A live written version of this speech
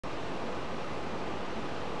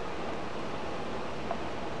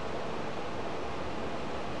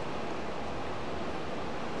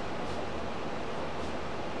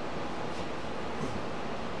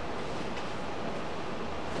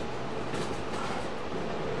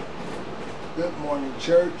Good morning,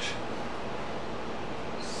 church.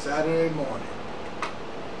 Saturday morning.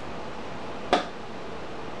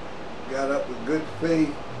 Got up with good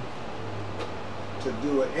faith to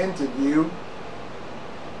do an interview,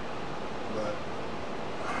 but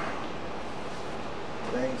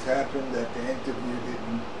things happened that the interview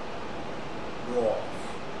didn't go off.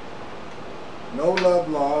 No love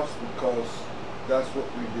lost, because that's what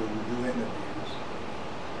we do. We do interviews.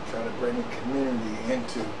 Try to bring the community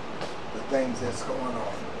into the things that's going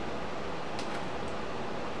on.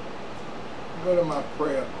 Go to my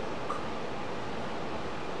prayer book.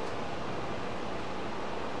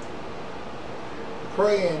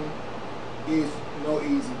 Praying is no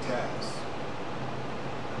easy task.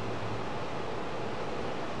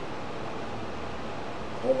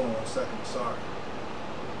 Hold on one second, sorry.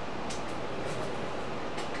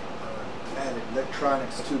 I added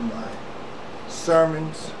electronics to my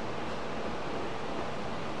sermons.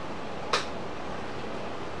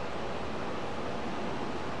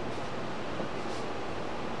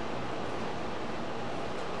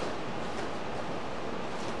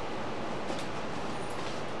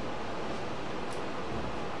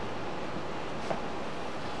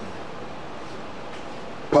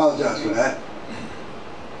 Apologize for that.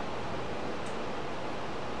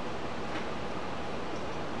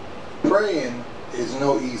 Praying is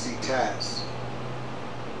no easy task.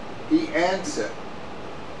 He answered,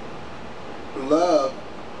 love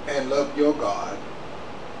your God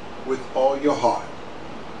with all your heart,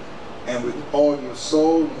 and with all your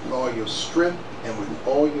soul, with all your strength, and with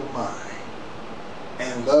all your mind,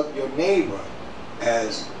 and love your neighbor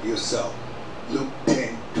as yourself. Luke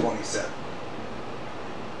 10:27.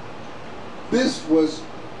 This was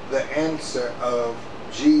the answer of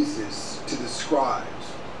Jesus to the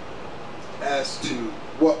scribes as to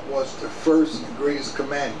what was the first and greatest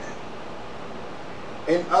commandment.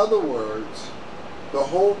 In other words, the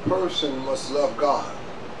whole person must love God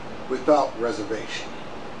without reservation.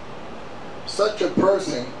 Such a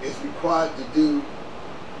person is required to do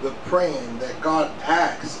the praying that God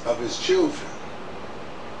asks of his children,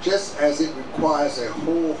 just as it requires a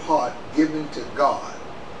whole heart given to God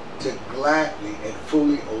to gladly and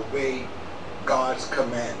fully obey God's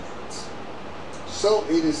commandments. So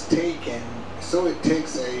it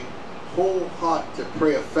takes a whole heart to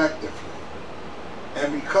pray effectively.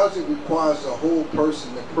 And because it requires a whole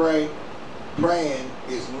person to pray, praying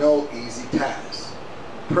is no easy task.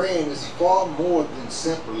 Praying is far more than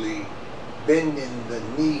simply bending the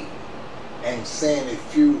knee and saying a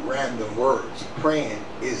few random words. Praying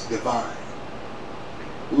is divine.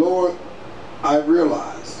 Lord, I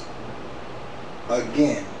realize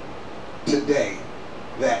again today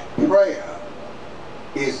that prayer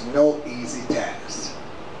is no easy task.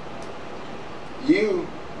 You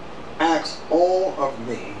ask all of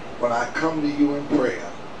me when I come to you in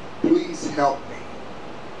prayer, please help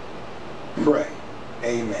me pray.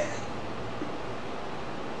 Amen.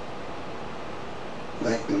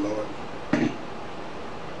 Thank the Lord.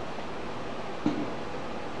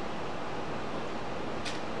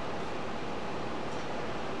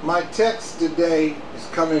 My text today is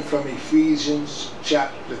coming from Ephesians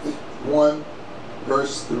chapter 1,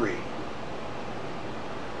 verse 3.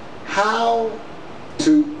 How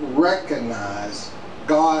to recognize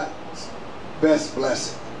God's best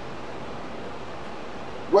blessing.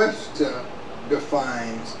 Webster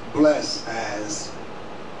defines bless as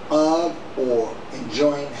of or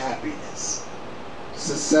enjoying happiness,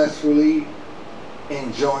 successfully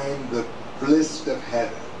enjoying the bliss of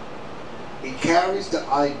heaven. It carries the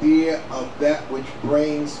idea of that which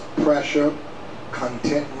brings pleasure,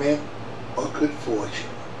 contentment, or good fortune.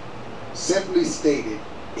 Simply stated,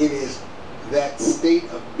 it is that state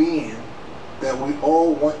of being that we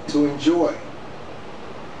all want to enjoy.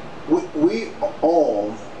 We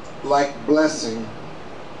all like blessings,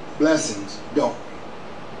 don't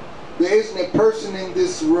we? There isn't a person in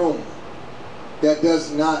this room that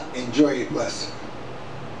does not enjoy a blessing.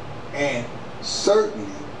 And certainly,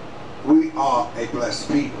 we are a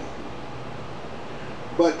blessed people.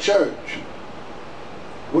 But church,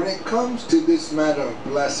 when it comes to this matter of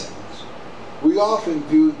blessings, we often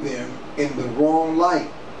view them in the wrong light.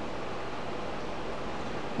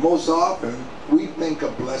 Most often, we think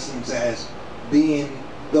of blessings as being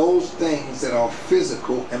those things that are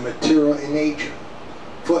physical and material in nature.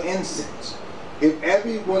 For instance, if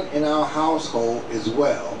everyone in our household is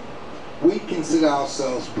well, we consider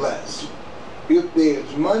ourselves blessed. If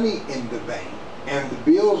there's money in the bank and the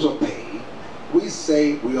bills are paid, we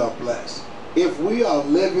say we are blessed. If we are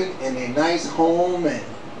living in a nice home and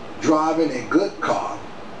driving a good car,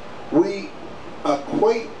 we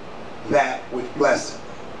equate that with blessing.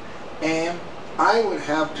 And I would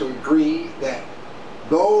have to agree that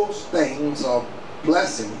those things are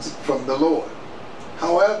blessings from the Lord.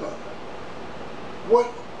 However,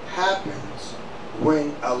 what happens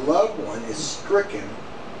when a loved one is stricken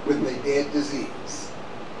with a dead disease?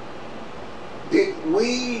 Did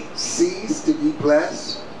we cease to be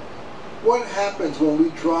blessed? What happens when we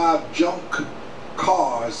drive junk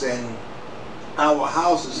cars and our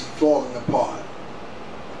house is falling apart?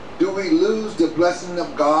 Do we lose the blessing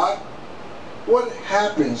of God? What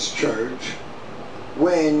happens, church,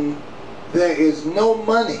 when there is no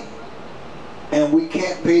money and we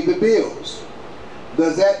can't pay the bills?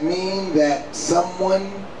 Does that mean that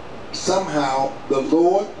somehow the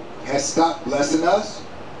Lord has stopped blessing us?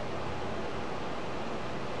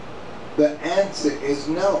 The answer is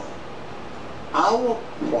no. Our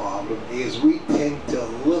problem is we tend to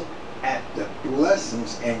look at the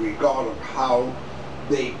blessings in regard of how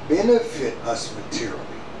they benefit us materially.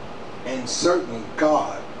 And certainly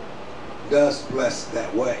God does bless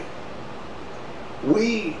that way.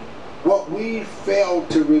 What we fail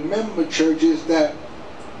to remember, church, is that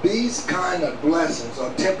these kind of blessings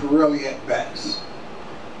are temporarily at best.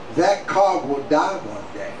 That car will die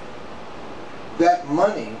one day. That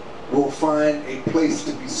money will find a place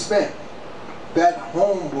to be spent. That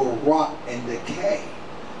home will rot and decay.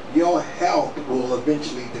 Your health will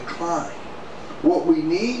eventually decline. What we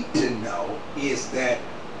need to know is that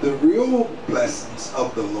the real blessings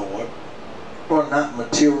of the Lord are not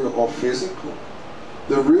material or physical.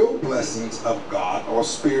 The real blessings of God are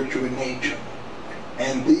spiritual in nature.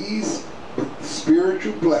 And these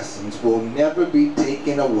spiritual blessings will never be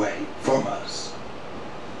taken away from us.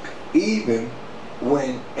 Even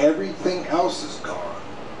when everything else is gone,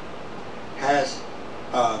 has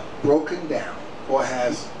broken down, or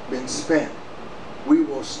has been spent, we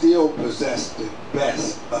will still possess the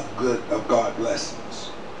best of God blessings.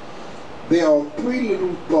 There are three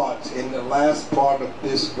little thoughts in the last part of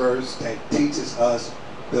this verse that teaches us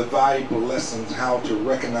the valuable lessons how to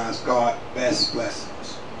recognize God's best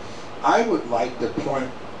blessings. I would like to point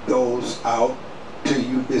those out to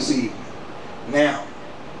you this evening. Now,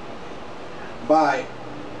 by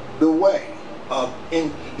the way of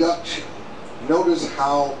introduction, notice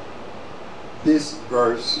how this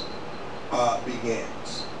verse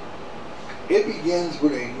begins. It begins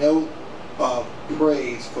with a note of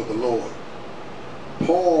praise for the Lord.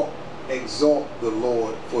 Paul exalts the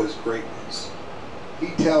Lord for his greatness. He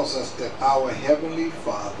tells us that our Heavenly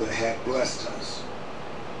Father had blessed us.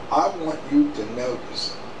 I want you to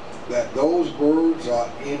notice that those words are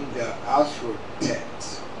in the Asher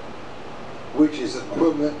tense, which is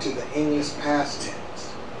equivalent to the English past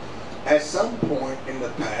tense. At some point in the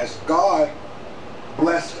past, God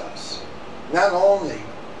blessed us. Not only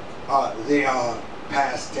they are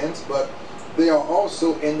past tense, but they are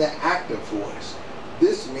also in the active voice.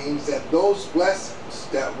 This means that those blessings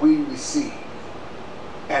that we receive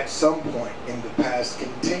at some point in the past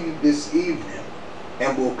continue this evening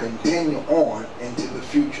and will continue on into the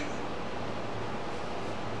future.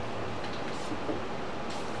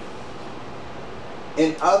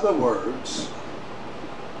 In other words,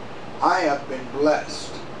 I have been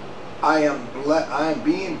blessed. I am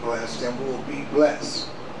being blessed and will be blessed.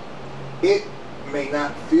 It may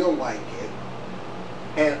not feel like it,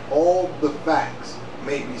 and all the facts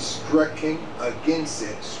may be stricken against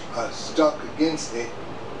it, stuck against it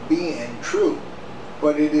being true,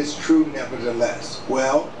 but it is true nevertheless.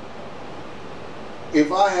 Well,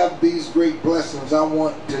 if I have these great blessings, I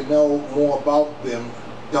want to know more about them,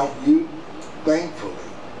 don't you? Thankfully,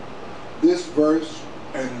 this verse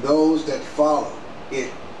and those that follow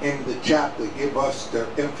it in the chapter give us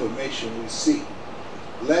the information we seek.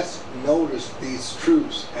 Let's notice these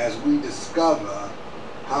truths as we discover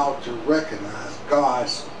how to recognize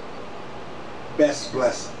God's best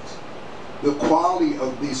blessings. The quality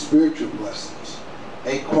of these spiritual blessings,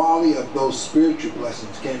 a quality of those spiritual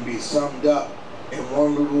blessings can be summed up in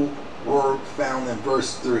one little word found in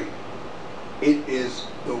verse 3. It is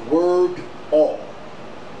the word all.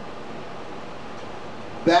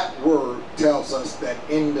 That word tells us that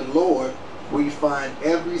in the Lord we find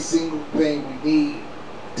every single thing we need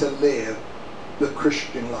to live the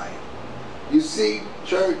Christian life. You see,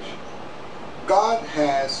 church, God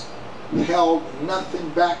has held nothing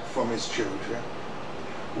back from his children.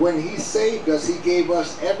 When he saved us, he gave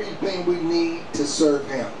us everything we need to serve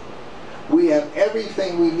him. We have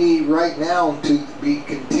everything we need right now to be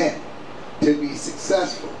content, to be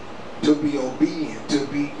successful, to be obedient, to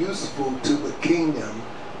be useful to the kingdom,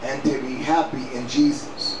 and to be happy in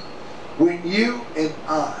Jesus. When you and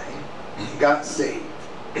I got saved,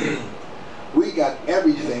 we got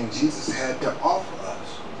everything Jesus had to offer us.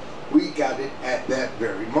 We got it at that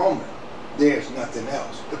very moment. There's nothing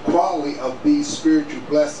else. The quality of these spiritual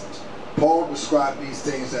blessings, Paul described these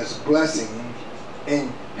things as blessings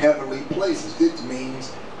in heavenly places. This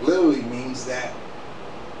literally means that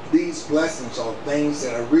these blessings are things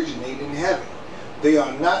that originate in heaven. They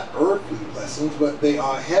are not earthly blessings, but they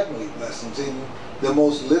are heavenly blessings. In the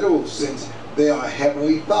most literal sense, they are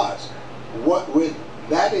heavenly thoughts. With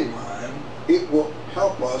that in mind, it will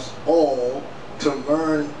help us all to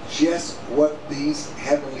learn just what these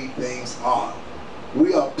heavenly things are.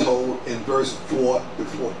 We are told in verse 4 to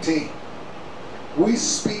 14, we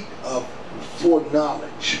speak of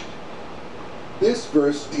foreknowledge. This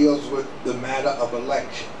verse deals with the matter of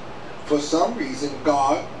election. For some reason,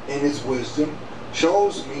 God, in his wisdom,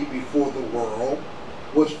 chose me before the world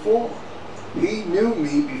was formed. He knew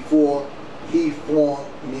me before he formed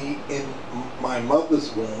me in my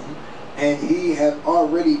mother's womb, and he had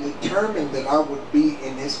already determined that I would be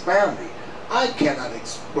in his family. I cannot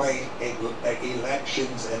explain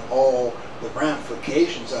elections and all the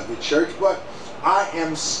ramifications of the church, but I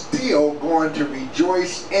am still going to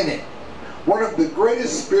rejoice in it. One of the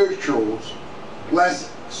greatest spiritual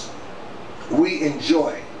blessings we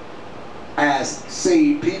enjoy as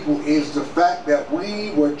saved people is the fact that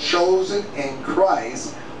we were chosen in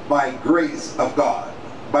Christ by grace of God,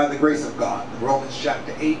 by the grace of God. Romans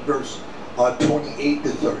chapter 8 verse 28 to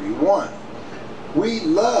 31. He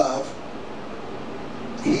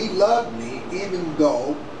loved me even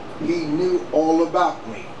though he knew all about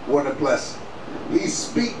me. What a blessing. He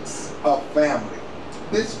speaks of family.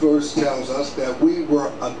 This verse tells us that we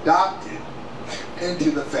were adopted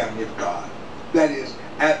into the family of God. That is,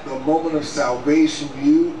 at the moment of salvation,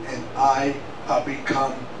 you and I have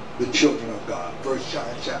become the children of God. 1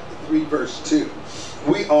 John chapter 3 verse 2.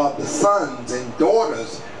 We are the sons and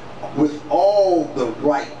daughters with all the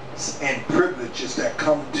rights and privileges that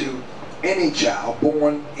come to any child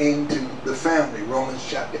born into the family. Romans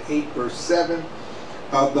chapter 8 verse 7.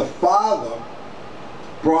 The Father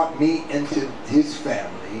brought me into his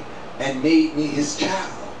family and made me his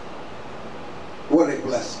child. What a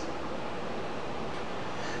blessing.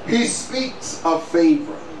 He speaks of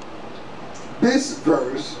favor. This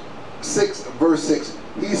verse 6,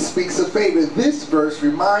 he speaks of favor. This verse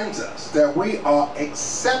reminds us that we are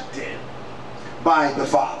accepted by the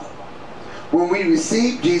Father. When we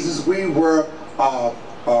received Jesus, we were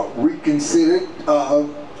reconsidered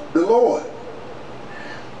of the Lord.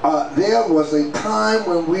 There was a time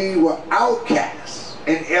when we were outcasts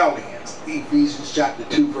and aliens. Ephesians chapter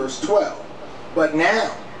 2 verse 12. But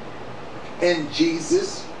now, in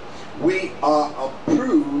Jesus, we are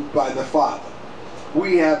approved by the Father.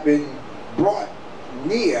 We have been brought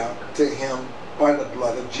near to him by the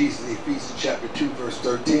blood of Jesus. Ephesians chapter 2 verse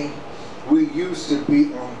 13. We used to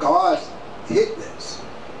be on God's hit list,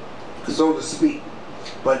 so to speak.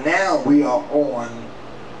 But now we are on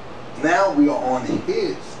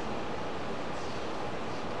his.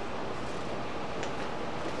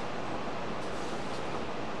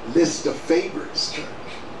 List of favorites, church.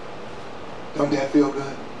 Don't that feel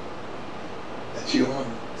good? That you're on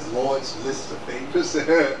the Lord's list of favorites?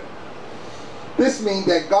 This means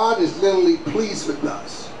that God is literally pleased with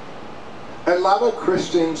us. A lot of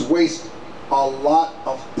Christians waste a lot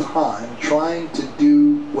of time trying to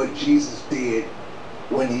do what Jesus did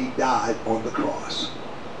when he died on the cross.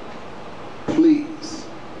 Please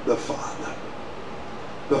the Father.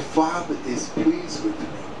 The Father is pleased with me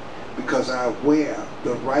because I wear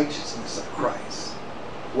the righteousness of Christ.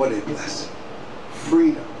 What a blessing.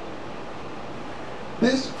 Freedom.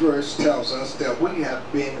 This verse tells us that we have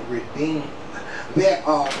been redeemed. There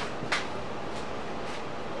are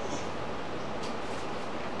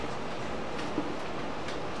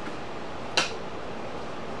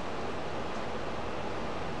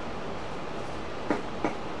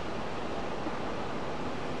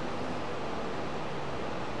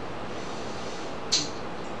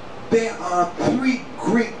three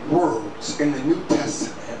Greek words in the New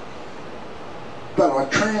Testament that are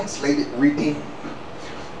translated redeemed.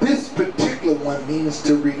 This particular one means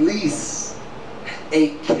to release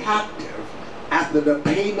a captive after the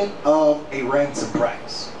payment of a ransom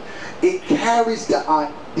price. It carries the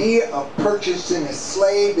idea of purchasing a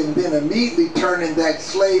slave and then immediately turning that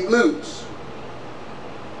slave loose.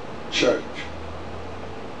 Church,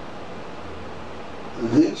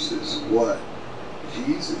 this is what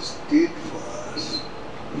Jesus did for us.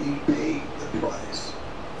 He paid the price.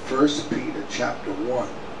 1 Peter chapter 1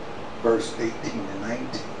 verse 18 and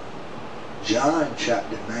 19. John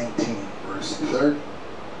chapter 19 verse 30.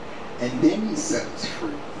 And then he set us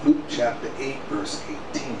free. Luke chapter 8 verse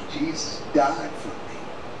 18. Jesus died for me,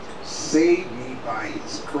 saved me by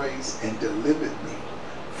his grace and delivered me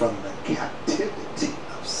from the captivity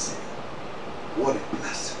of sin. What a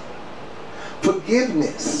blessing.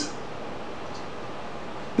 Forgiveness.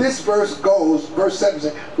 This verse goes, verse 7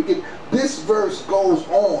 says, this verse goes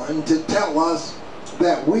on to tell us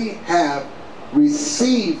that we have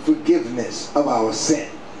received forgiveness of our sin.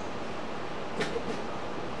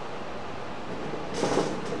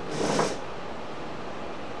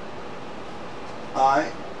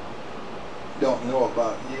 I don't know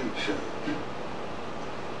about you, church,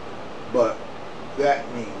 but that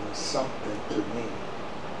means something to me.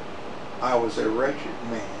 I was a wretched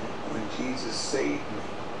man when Jesus saved me,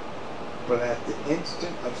 but at the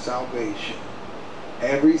instant of salvation,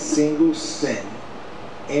 every single sin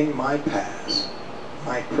in my past,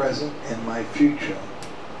 my present, and my future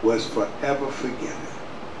was forever forgiven.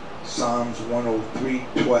 Psalms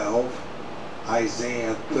 103:12,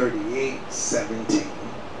 Isaiah 38:17,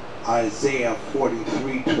 Isaiah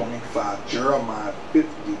 43:25, Jeremiah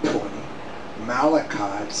 50:20,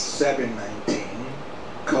 Malachi 7:19,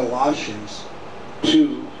 Colossians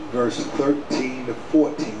 2 verse 13 to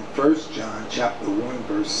 14, 1 John chapter 1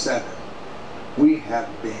 verse 7. We have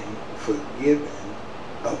been forgiven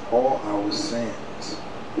of all our sins.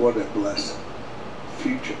 What a blessing.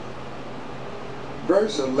 Future.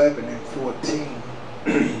 Verse 11 and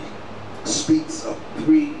 14 speaks of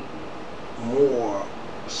 3 more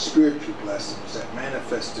spiritual blessings that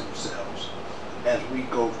manifest themselves as we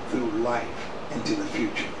go through life into the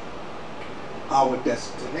future. Our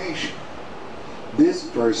destination. This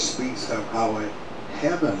verse speaks of our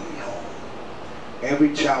heavenly home.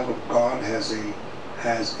 Every child of God has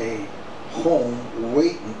a home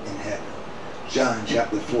waiting in heaven. John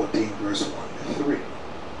chapter 14 verse 1 to 3.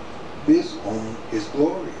 This home is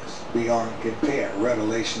glorious beyond compare.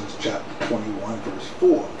 Revelations chapter 21 verse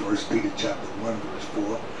 4. 1 Peter chapter 1 verse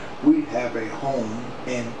 4. We have a home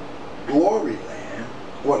in glory land.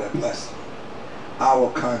 What a blessing.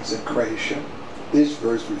 Our consecration. This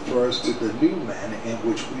verse refers to the new manner in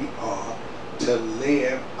which we are to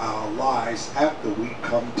live our lives after we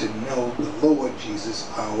come to know the Lord Jesus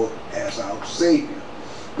as our Savior.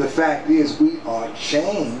 The fact is, we are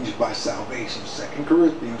changed by salvation. 2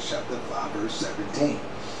 Corinthians chapter 5 verse 17.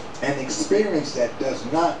 An experience that does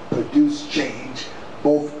not produce change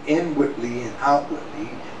both inwardly and outwardly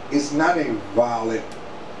is not a valid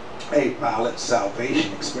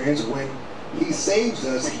salvation experience. When he saves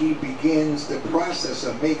us, he begins the process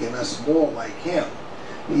of making us more like him.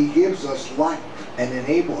 He gives us life and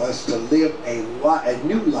enables us to live a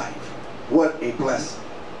new life. What a blessing.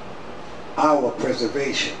 Our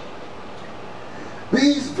preservation.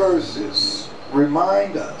 These verses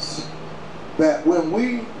remind us that when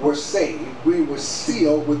we were saved, we were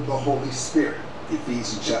sealed with the Holy Spirit.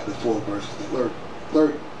 Ephesians chapter 4 verse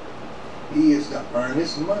 30. He is the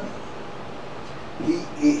earnest money. He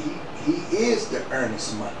is the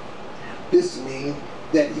earnest money. This means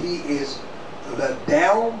that he is the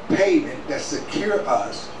down payment that secures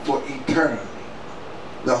us for eternity.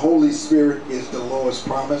 The Holy Spirit is the Lord's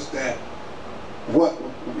promise that what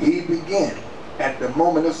he began at the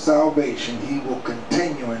moment of salvation, he will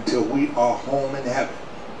continue until we are home in heaven.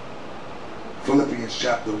 Philippians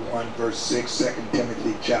chapter 1 verse 6, 2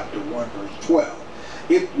 Timothy chapter 1 verse 12.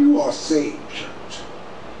 If you are saved, church,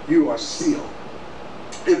 you are sealed.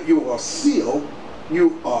 If you are sealed,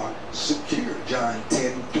 you are secure. John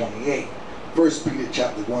 10:28. 1 Peter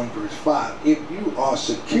chapter 1 verse 5. If you are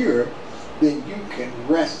secure, then you can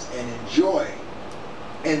rest and enjoy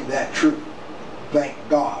in that truth. Thank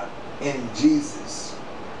God in Jesus.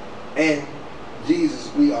 In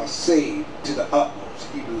Jesus we are saved to the utmost.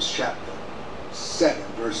 Hebrews chapter 7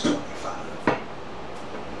 verse 25.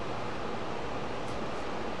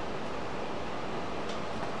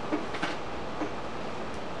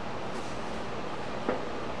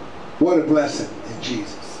 What a blessing in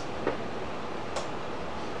Jesus.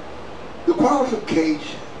 The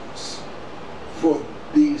qualifications for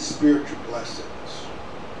these spiritual blessings.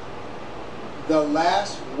 The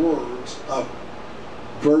last words of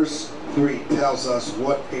verse 3 tells us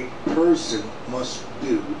what a person must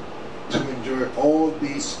do to enjoy all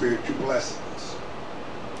these spiritual blessings.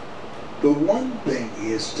 The one thing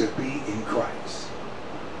is to be in Christ.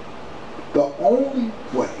 The only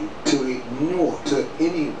way to ignore to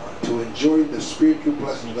anyone to enjoy the spiritual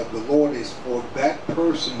blessings of the Lord is for that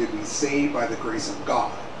person to be saved by the grace of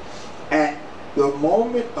God. At the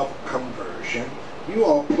moment of conversion, you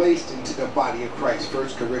are placed into the body of Christ. 1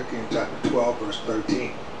 Corinthians chapter 12 verse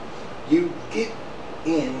 13. You get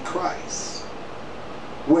in Christ.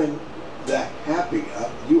 When that happens,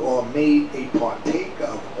 you are made a partaker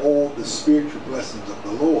of all the spiritual blessings of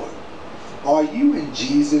the Lord. Are you in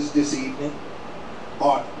Jesus this evening?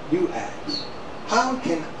 Or you ask, how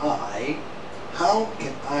can I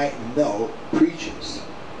know preachers?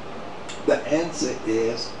 The answer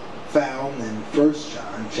is found in 1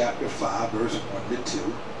 John chapter 5, verse 1 to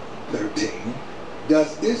 2, 13.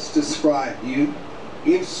 Does this describe you?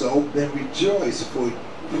 If so, then rejoice, for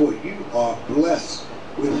you are blessed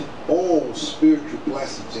with all spiritual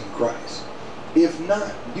blessings in Christ. If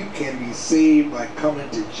not, you can be saved by coming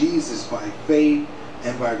to Jesus by faith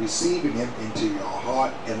and by receiving him into your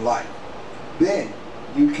heart and life. Then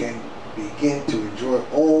you can begin to enjoy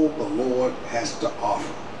all the Lord has to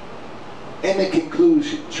offer. In the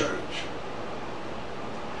conclusion, church,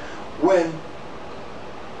 when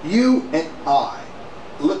you and I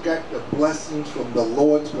look at the blessings from the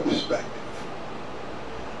Lord's perspective,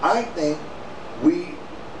 I think we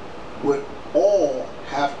would all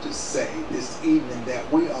have to say this evening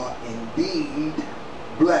that we are indeed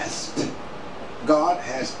blessed. God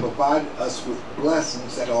has provided us with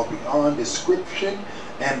blessings that are beyond description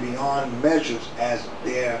and beyond measures as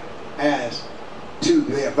to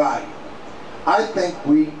their value. I think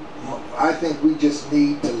we just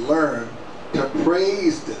need to learn to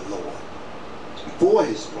praise the Lord for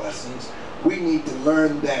his blessings. We need to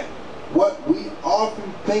learn that what we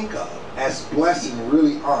often think of as blessings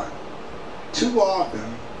really aren't. Too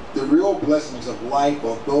often, the real blessings of life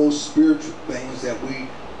are those spiritual things that we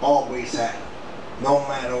always have, no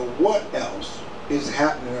matter what else is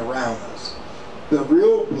happening around us. The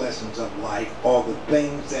real blessings of life are the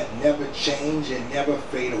things that never change and never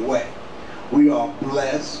fade away. We are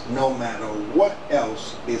blessed no matter what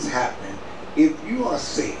else is happening. If you are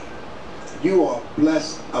saved, you are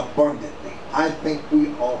blessed abundantly. I think we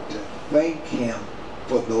ought to thank him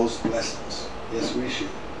for those blessings. Yes, we should.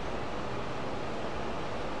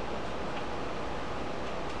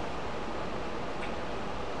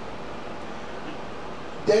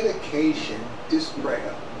 Dedication, this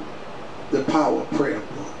prayer, the Power Prayer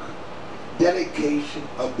Book. Dedication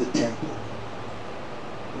of the temple.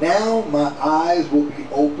 Now my eyes will be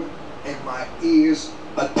open and my ears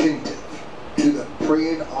attentive to the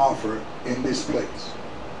praying offered in this place.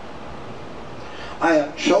 I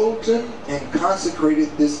have chosen and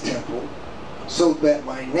consecrated this temple so that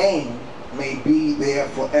my name may be there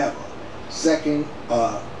forever. 2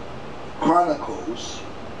 Chronicles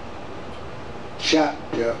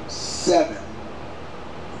chapter 7,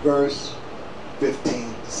 verse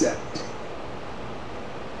 15 to 17.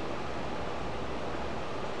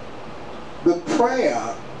 The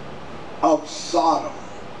prayer of Sodom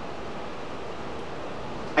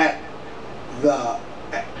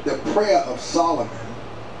the prayer of Solomon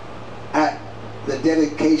at the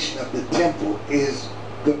dedication of the temple is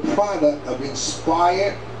the product of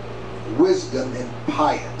inspired wisdom and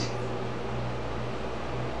piety.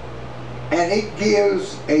 And it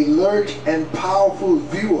gives a large and powerful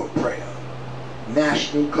view of prayer.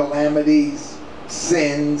 National calamities,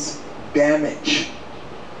 sins, damage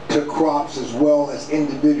to crops, as well as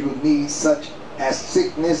individual needs such as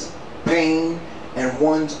sickness, pain, and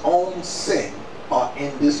one's own sin are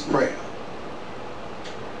in this prayer.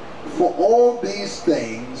 For all these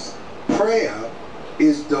things, prayer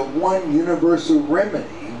is the one universal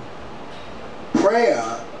remedy.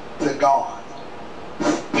 Prayer to God.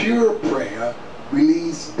 Pure prayer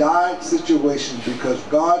relieves dire situations because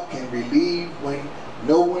God can relieve when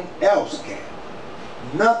no one else can.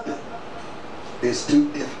 Nothing is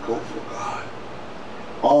too difficult for God.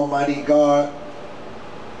 Almighty God,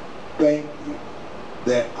 thank you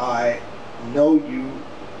that I know you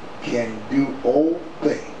can do all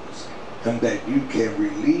things and that you can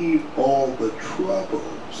relieve all the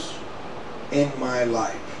troubles in my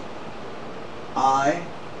life. I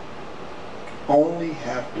only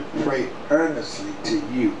have to pray earnestly to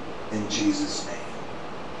you in Jesus' name.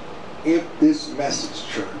 If this message,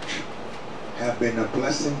 church, have been a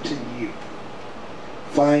blessing to you,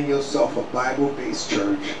 find yourself a Bible-based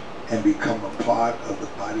church and become a part of the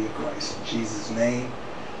body of Christ. In Jesus' name,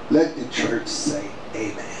 let the church say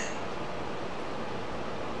amen.